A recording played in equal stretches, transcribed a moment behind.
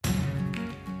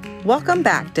Welcome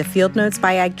back to Field Notes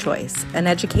by Ag Choice, an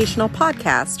educational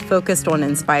podcast focused on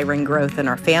inspiring growth in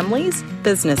our families,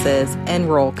 businesses, and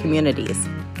rural communities.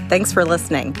 Thanks for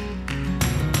listening.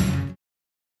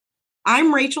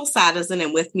 I'm Rachel Sadison,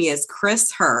 and with me is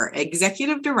Chris Herr,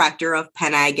 Executive Director of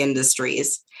Penn Ag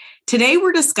Industries. Today,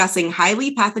 we're discussing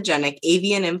highly pathogenic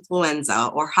avian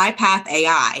influenza, or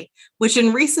HIPATH-AI, which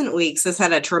in recent weeks has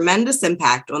had a tremendous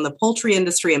impact on the poultry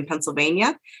industry in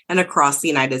Pennsylvania and across the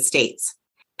United States.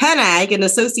 Penn Ag, an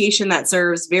association that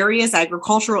serves various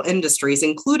agricultural industries,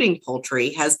 including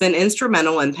poultry, has been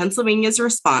instrumental in Pennsylvania's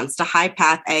response to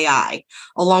HIPATH-AI,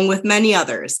 along with many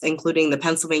others, including the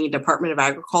Pennsylvania Department of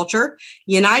Agriculture,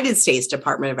 United States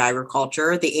Department of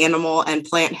Agriculture, the Animal and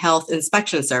Plant Health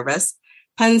Inspection Service,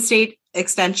 Penn State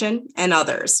Extension, and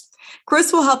others.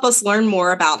 Chris will help us learn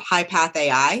more about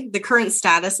HIPATH-AI, the current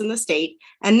status in the state,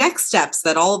 and next steps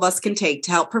that all of us can take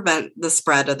to help prevent the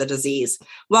spread of the disease.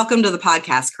 Welcome to the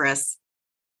podcast, Chris.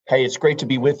 Hey, it's great to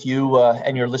be with you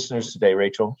and your listeners today,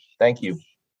 Rachel. Thank you.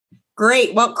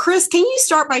 Great. Well, Chris, can you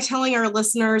start by telling our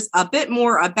listeners a bit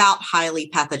more about highly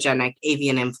pathogenic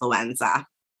avian influenza?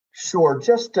 Sure.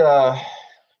 Just a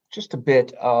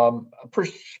bit.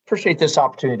 Appreciate this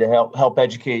opportunity to help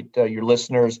educate your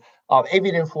listeners.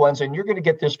 Avian influenza, and you're going to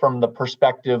get this from the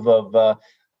perspective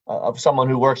of someone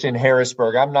who works in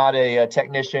Harrisburg. I'm not a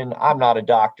technician. I'm not a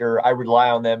doctor. I rely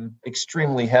on them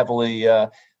extremely heavily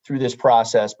through this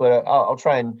process, but I'll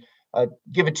try and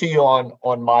give it to you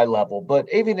on my level. But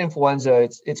avian influenza,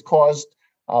 it's caused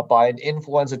by an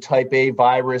influenza type A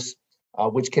virus,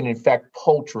 which can infect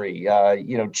poultry,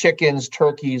 chickens,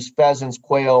 turkeys, pheasants,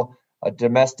 quail,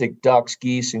 domestic ducks,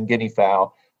 geese, and guinea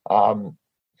fowl.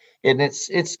 And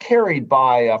it's carried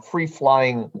by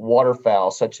free-flying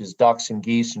waterfowl such as ducks and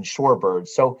geese and shorebirds.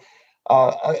 So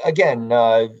again,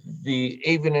 the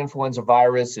avian influenza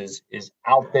virus is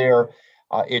out there.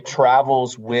 It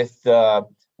travels with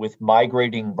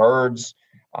migrating birds,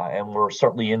 and we're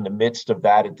certainly in the midst of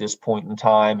that at this point in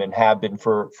time, and have been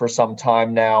for some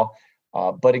time now.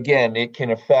 But again, it can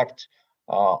affect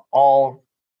all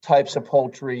types of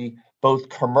poultry, both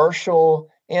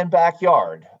commercial and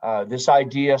backyard. This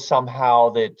idea somehow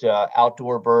that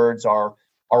outdoor birds are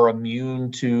immune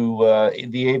to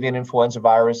the avian influenza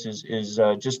virus is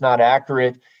just not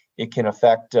accurate. It can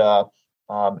affect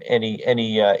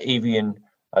any avian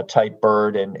type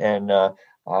bird, and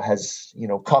has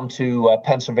come to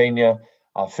Pennsylvania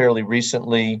fairly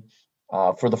recently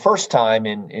for the first time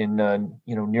in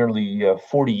nearly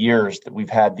 40 years that we've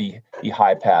had the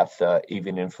HIPATH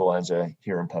avian influenza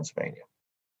here in Pennsylvania.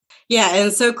 Yeah,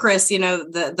 and so Chris,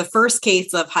 the first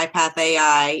case of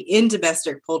HIPATH-AI in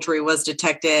domestic poultry was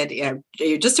detected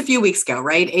just a few weeks ago,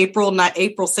 right? April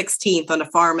 16th on a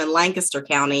farm in Lancaster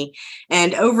County.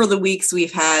 And over the weeks,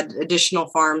 we've had additional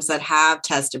farms that have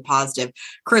tested positive.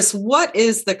 Chris, what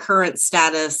is the current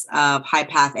status of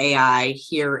HIPATH-AI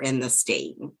here in the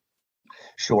state?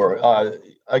 Sure.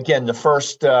 Again, the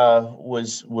first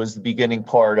was the beginning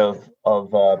part of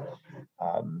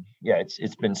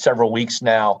it's been several weeks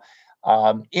now.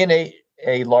 In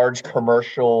a large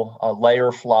commercial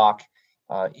layer flock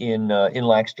in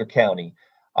Lancaster County.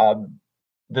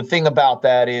 The thing about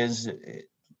that is,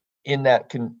 in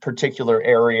that particular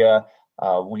area,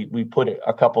 we put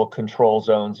a couple of control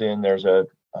zones in. There's a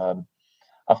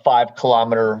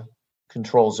 5-kilometer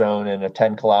control zone and a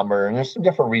 10-kilometer, and there's some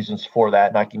different reasons for that,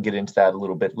 and I can get into that a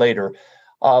little bit later.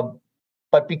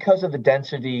 But because of the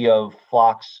density of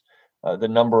flocks, the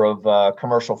number of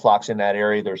commercial flocks in that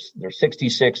area, there's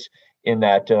 66 in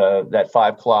that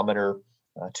 5-kilometer,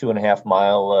 2.5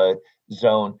 mile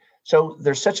zone. So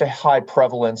there's such a high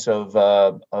prevalence of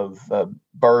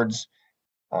birds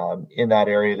in that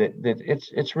area that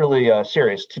it's really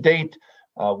serious. To date,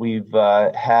 we've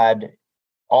had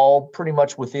all pretty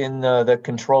much within the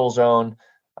control zone,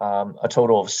 a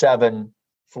total of 7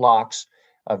 flocks,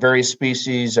 various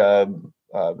species.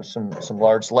 Some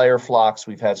large layer flocks.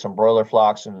 We've had some broiler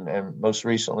flocks, and most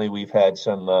recently we've had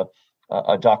some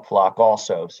a duck flock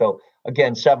also. So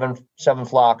again, seven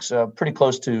flocks, pretty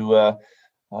close to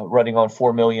running on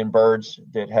 4 million birds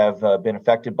that have been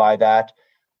affected by that.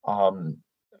 From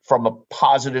a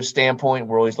positive standpoint,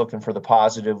 we're always looking for the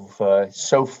positive.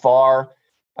 So far,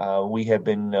 we have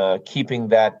been keeping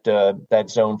that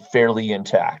zone fairly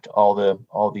intact. All the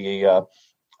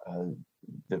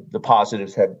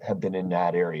positives have been in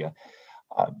that area.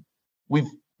 We've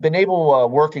been able,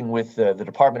 working with the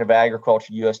Department of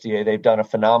Agriculture, USDA, they've done a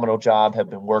phenomenal job, have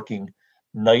been working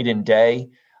night and day.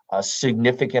 A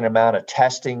significant amount of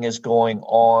testing is going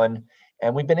on.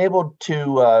 And we've been able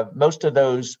to, most of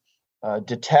those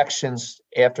detections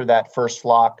after that first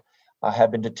flock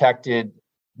have been detected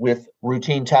with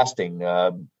routine testing,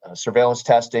 surveillance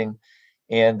testing,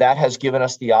 and that has given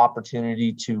us the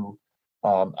opportunity to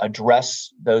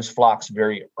address those flocks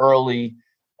very early,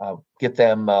 get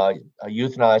them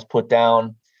euthanized, put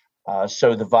down,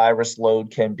 so the virus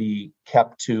load can be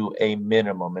kept to a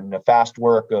minimum. And the fast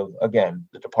work of, again,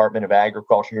 the Department of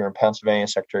Agriculture here in Pennsylvania,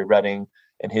 Secretary Redding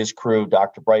and his crew,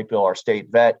 Dr. Brightbill, our state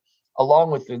vet,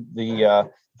 along with the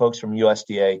folks from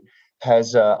USDA,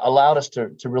 has allowed us to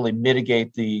really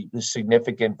mitigate the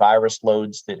significant virus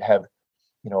loads that have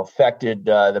affected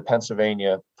the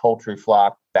Pennsylvania poultry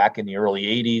flock back in the early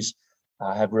 80s,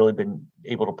 have really been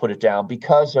able to put it down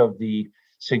because of the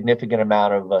significant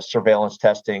amount of surveillance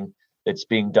testing that's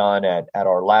being done at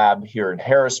our lab here in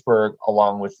Harrisburg,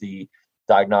 along with the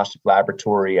diagnostic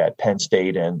laboratory at Penn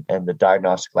State and the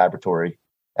diagnostic laboratory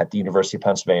at the University of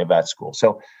Pennsylvania Vet School.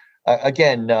 So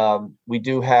again, we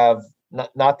do have,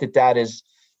 not that is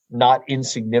not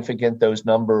insignificant, those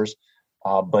numbers,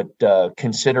 but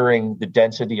considering the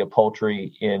density of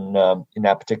poultry in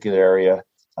that particular area,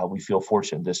 we feel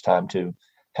fortunate this time to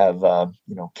have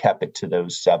kept it to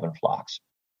those 7 flocks.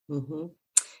 Mm-hmm.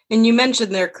 And you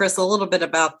mentioned there, Chris, a little bit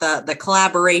about the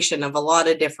collaboration of a lot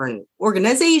of different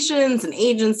organizations and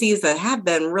agencies that have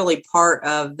been really part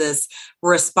of this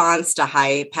response to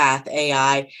high path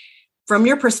AI. From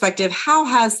your perspective, how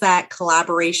has that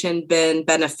collaboration been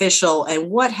beneficial, and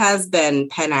what has been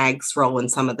PennAg's role in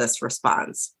some of this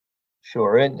response?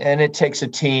 Sure, and it takes a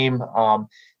team.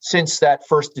 Since that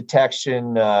first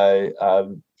detection,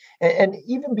 and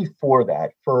even before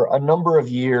that, for a number of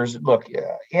years, look,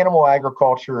 animal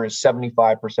agriculture is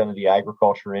 75% of the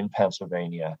agriculture in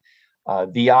Pennsylvania.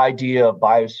 The idea of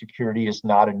biosecurity is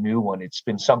not a new one. It's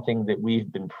been something that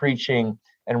we've been preaching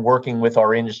and working with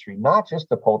our industry, not just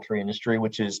the poultry industry,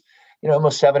 which is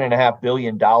almost $7.5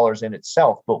 billion in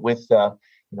itself, but with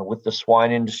with the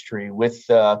swine industry, with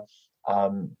the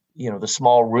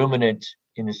small ruminant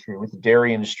industry, with the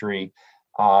dairy industry.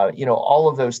 All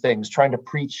of those things, trying to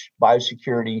preach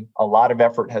biosecurity. A lot of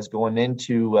effort has gone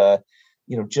into,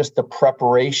 just the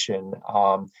preparation,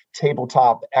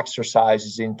 tabletop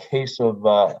exercises in case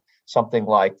of something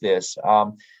like this.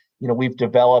 We've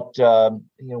developed,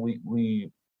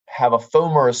 we have a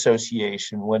FOMR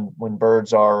association when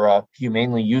birds are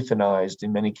humanely euthanized.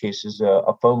 In many cases,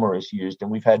 a FOMR is used, and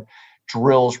we've had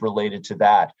drills related to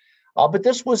that. But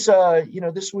this was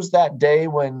that day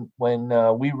when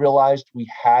we realized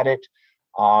we had it,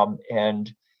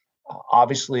 and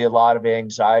obviously a lot of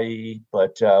anxiety.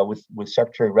 But with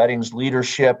Secretary Redding's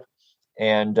leadership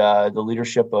and the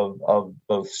leadership of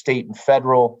both state and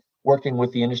federal, working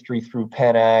with the industry through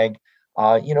PennAg,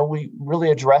 we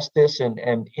really addressed this,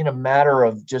 and in a matter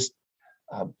of just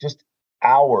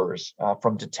hours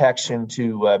from detection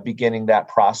to beginning that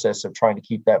process of trying to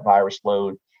keep that virus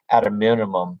load at a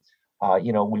minimum.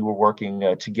 We were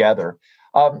working together.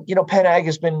 PennAg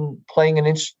has been playing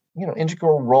an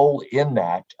integral role in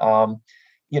that.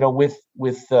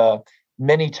 With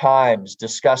many times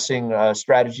discussing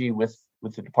strategy with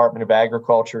the Department of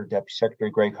Agriculture. Deputy Secretary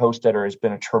Greg Hostetter has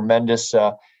been a tremendous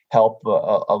help,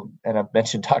 and I've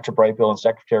mentioned Dr. Brightbill and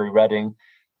Secretary Redding.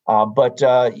 But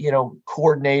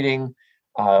coordinating.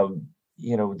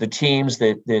 The teams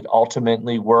that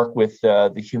ultimately work with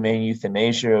the humane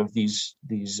euthanasia of these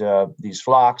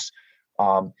flocks.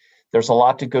 There's a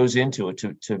lot that goes into it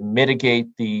to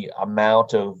mitigate the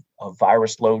amount of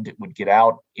virus load that would get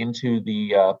out into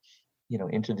the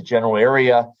general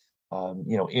area.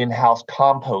 In-house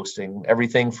composting,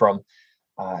 everything from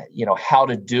how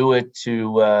to do it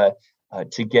to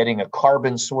getting a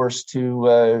carbon source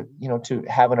to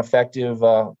have an effective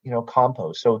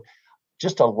compost. So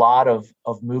just a lot of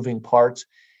moving parts,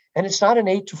 and it's not an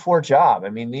 8 to 4 job. I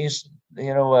mean,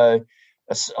 a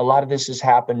lot of this has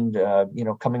happened,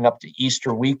 coming up to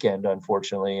Easter weekend,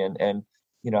 unfortunately, and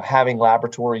having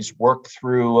laboratories work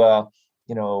through,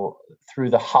 through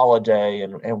the holiday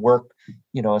and work,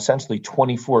 essentially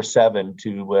 24/7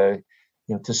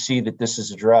 to see that this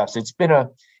is addressed. It's been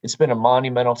a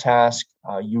monumental task.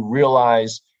 You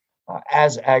realize,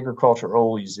 as agriculture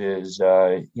always is,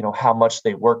 how much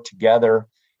they work together,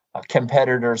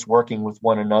 competitors working with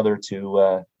one another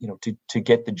to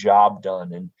get the job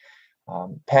done. And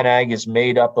PennAg is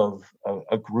made up of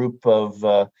a group of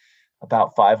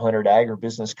about 500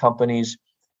 agribusiness companies.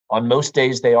 On most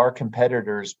days, they are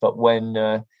competitors, but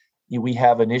when we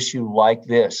have an issue like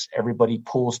this, everybody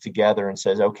pulls together and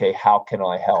says, "Okay, how can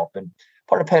I help?" And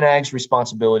part of PennAg's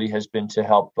responsibility has been to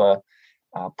help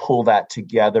pull that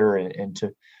together and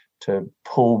to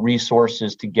pull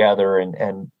resources together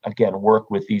and again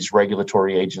work with these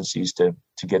regulatory agencies to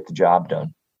get the job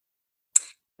done.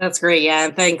 That's great. Yeah.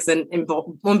 And thanks. And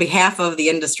on behalf of the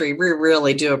industry, we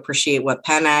really do appreciate what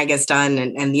PennAg has done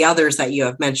and the others that you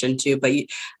have mentioned too. But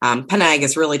PennAg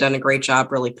has really done a great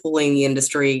job really pulling the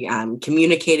industry,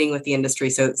 communicating with the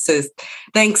industry. So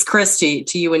thanks, Chris,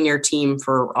 to you and your team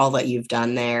for all that you've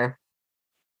done there.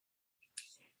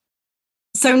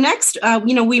 So next,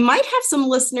 we might have some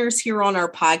listeners here on our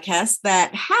podcast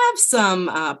that have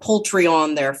some poultry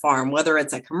on their farm, whether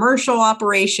it's a commercial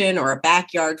operation or a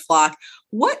backyard flock.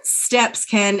 What steps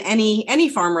can any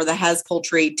farmer that has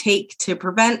poultry take to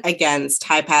prevent against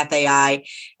high-path AI,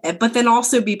 but then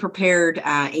also be prepared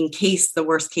in case the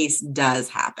worst case does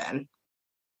happen?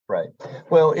 Right.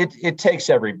 Well, it takes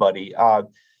everybody.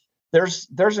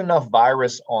 There's enough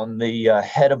virus on the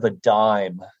head of a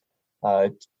dime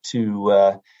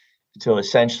to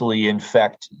essentially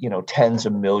infect tens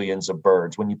of millions of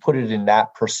birds. When you put it in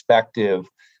that perspective,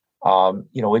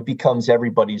 it becomes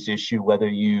everybody's issue, whether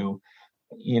you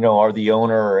are the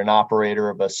owner or an operator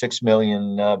of a 6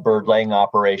 million bird laying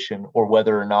operation, or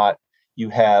whether or not you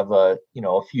have a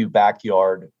few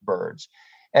backyard birds.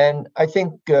 And I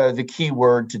think the key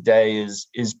word today is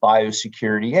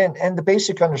biosecurity and the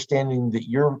basic understanding that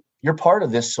you're part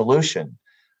of this solution.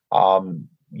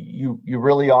 You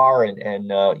really are,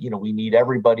 and we need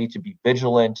everybody to be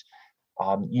vigilant.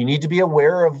 You need to be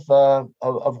aware of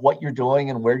what you're doing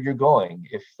and where you're going.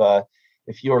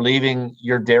 If you're leaving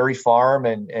your dairy farm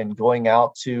and going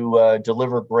out to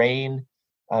deliver grain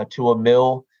to a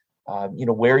mill,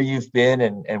 where you've been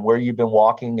and where you've been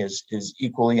walking is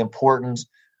equally important.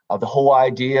 The whole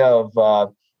idea of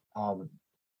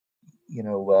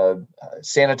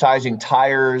sanitizing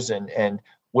tires and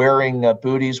wearing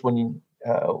booties when you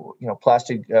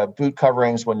plastic boot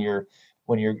coverings when you're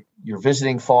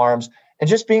visiting farms, and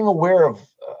just being aware of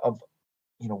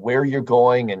where you're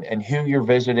going and who you're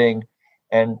visiting,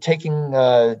 and taking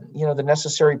the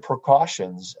necessary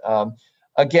precautions.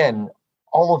 Again,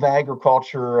 all of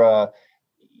agriculture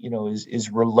is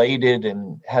related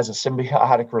and has a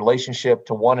symbiotic relationship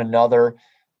to one another.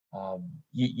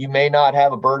 You may not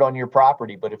have a bird on your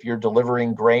property, but if you're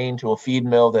delivering grain to a feed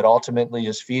mill that ultimately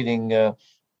is feeding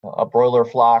a broiler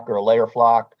flock or a layer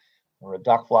flock or a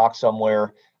duck flock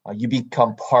somewhere, you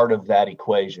become part of that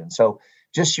equation. So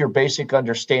just your basic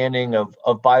understanding of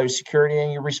biosecurity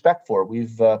and your respect for it.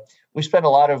 We've spent a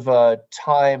lot of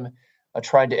time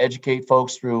trying to educate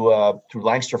folks through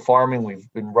Lancaster Farming.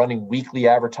 We've been running weekly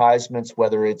advertisements,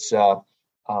 whether it's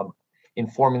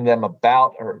informing them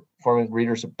about or informing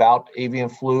readers about avian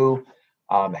flu,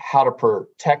 how to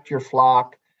protect your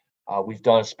flock. We've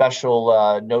done a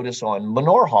special notice on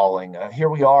manure hauling. Here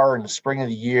we are in the spring of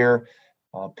the year.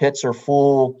 Pits are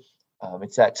full.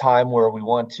 It's that time where we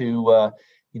want to,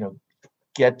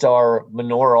 get our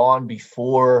manure on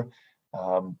before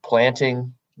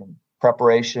planting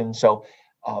preparation. So,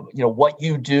 what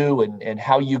you do and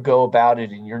how you go about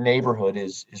it in your neighborhood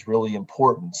is really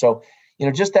important. So,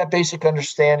 just that basic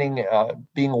understanding,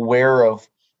 being aware of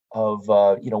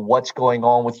what's going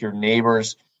on with your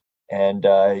neighbors, and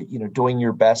doing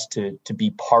your best to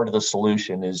be part of the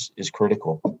solution is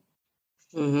critical.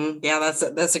 Mm-hmm. Yeah,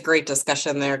 that's a great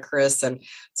discussion there, Chris. And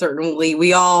certainly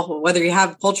we all, whether you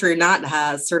have poultry or not,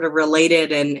 has sort of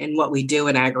related in what we do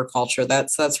in agriculture.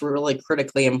 That's really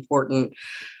critically important.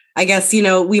 I guess,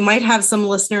 we might have some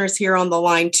listeners here on the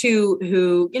line too,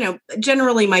 who,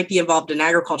 generally might be involved in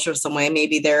agriculture some way.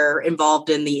 Maybe they're involved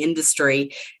in the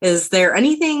industry. Is there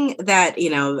anything that,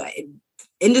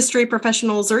 industry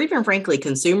professionals or even frankly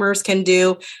consumers can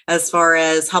do as far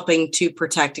as helping to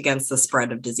protect against the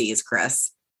spread of disease,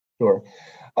 Chris? Sure.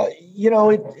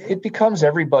 It becomes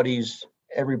everybody's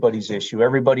issue.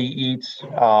 Everybody eats,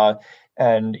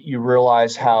 and you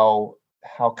realize how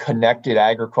connected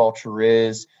agriculture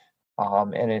is,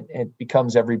 and it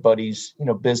becomes everybody's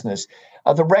business.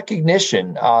 The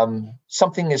recognition,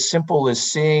 something as simple as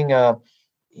seeing a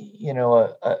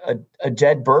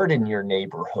dead bird in your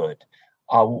neighborhood.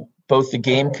 Both the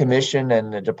Game Commission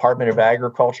and the Department of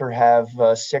Agriculture have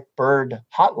sick bird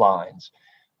hotlines.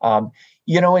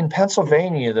 In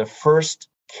Pennsylvania, the first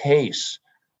case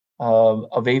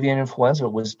of avian influenza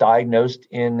was diagnosed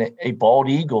in a bald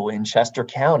eagle in Chester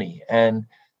County, and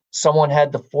someone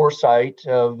had the foresight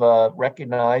of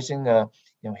recognizing,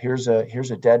 here's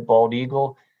a dead bald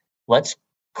eagle. Let's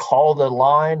call the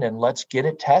line and let's get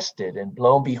it tested. And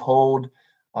lo and behold,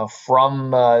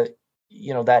 from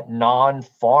that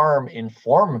non-farm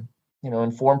informed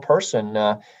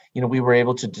person, we were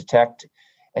able to detect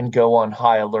and go on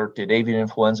high alert that avian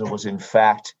influenza was in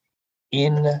fact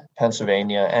in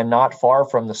Pennsylvania and not far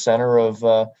from the center of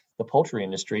the poultry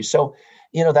industry. So,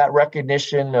 that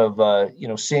recognition of,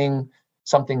 seeing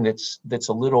something that's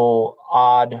a little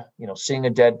odd, seeing a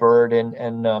dead bird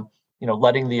and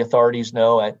letting the authorities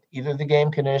know at either the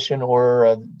Game Commission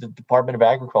or the Department of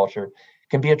Agriculture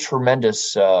can be a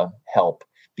tremendous help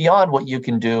beyond what you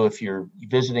can do if you're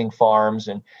visiting farms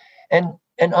and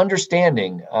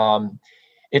understanding.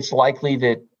 It's likely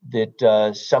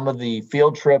that some of the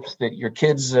field trips that your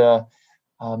kids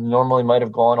normally might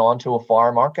have gone onto a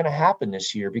farm aren't going to happen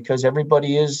this year because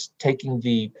everybody is taking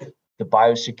the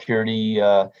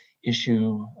biosecurity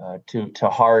issue to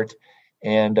heart,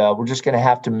 and we're just going to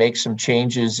have to make some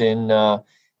changes in the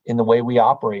way we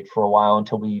operate for a while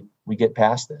until we get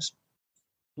past this.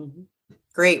 Mm-hmm.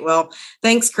 Great. Well,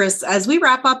 thanks, Chris. As we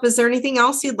wrap up, is there anything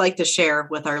else you'd like to share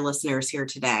with our listeners here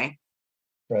today?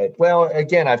 Right. Well,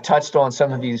 again, I've touched on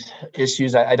some of these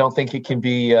issues. I don't think it can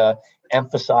be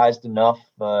emphasized enough.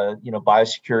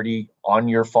 Biosecurity on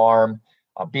your farm,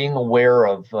 being aware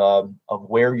of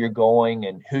where you're going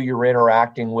and who you're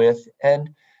interacting with, and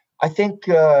I think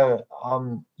we're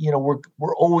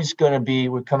always going to be.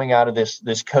 We're coming out of this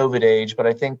COVID age, but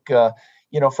I think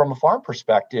from a farm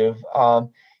perspective,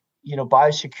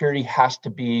 biosecurity has to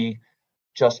be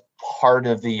just part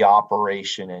of the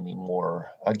operation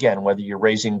anymore. Again, whether you're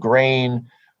raising grain,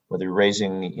 whether you're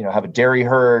raising, have a dairy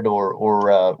herd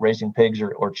or raising pigs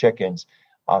or chickens,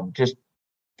 just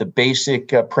the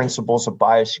basic principles of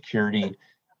biosecurity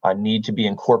need to be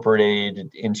incorporated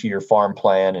into your farm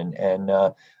plan. And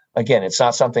again, it's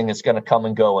not something that's going to come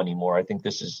and go anymore. I think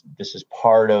this is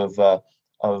part of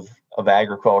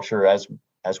agriculture as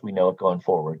we know it going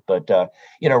forward. But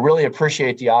really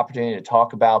appreciate the opportunity to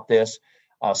talk about this.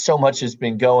 So much has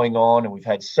been going on, and we've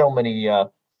had so many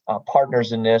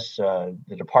partners in this.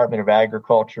 The Department of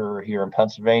Agriculture here in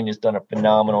Pennsylvania has done a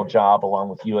phenomenal job along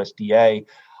with USDA.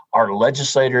 Our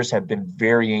legislators have been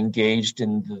very engaged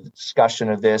in the discussion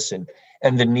of this and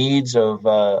the needs of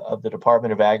the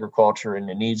Department of Agriculture and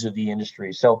the needs of the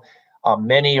industry. So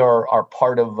many are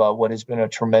part of what has been a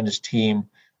tremendous team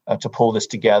to pull this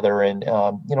together and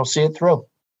see it through.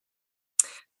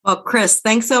 Well, Chris,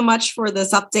 thanks so much for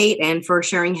this update and for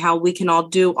sharing how we can all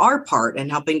do our part in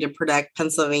helping to protect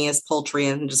Pennsylvania's poultry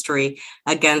industry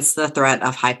against the threat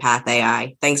of high-path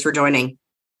AI. Thanks for joining.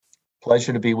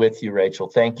 Pleasure to be with you, Rachel.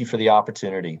 Thank you for the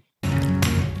opportunity.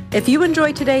 If you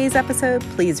enjoyed today's episode,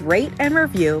 please rate and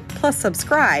review, plus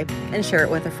subscribe and share it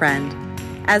with a friend.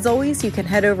 As always, you can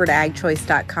head over to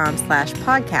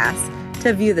agchoice.com/podcast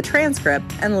to view the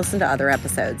transcript and listen to other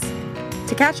episodes.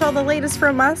 To catch all the latest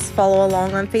from us, follow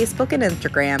along on Facebook and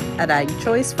Instagram at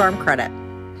AgChoice Farm Credit.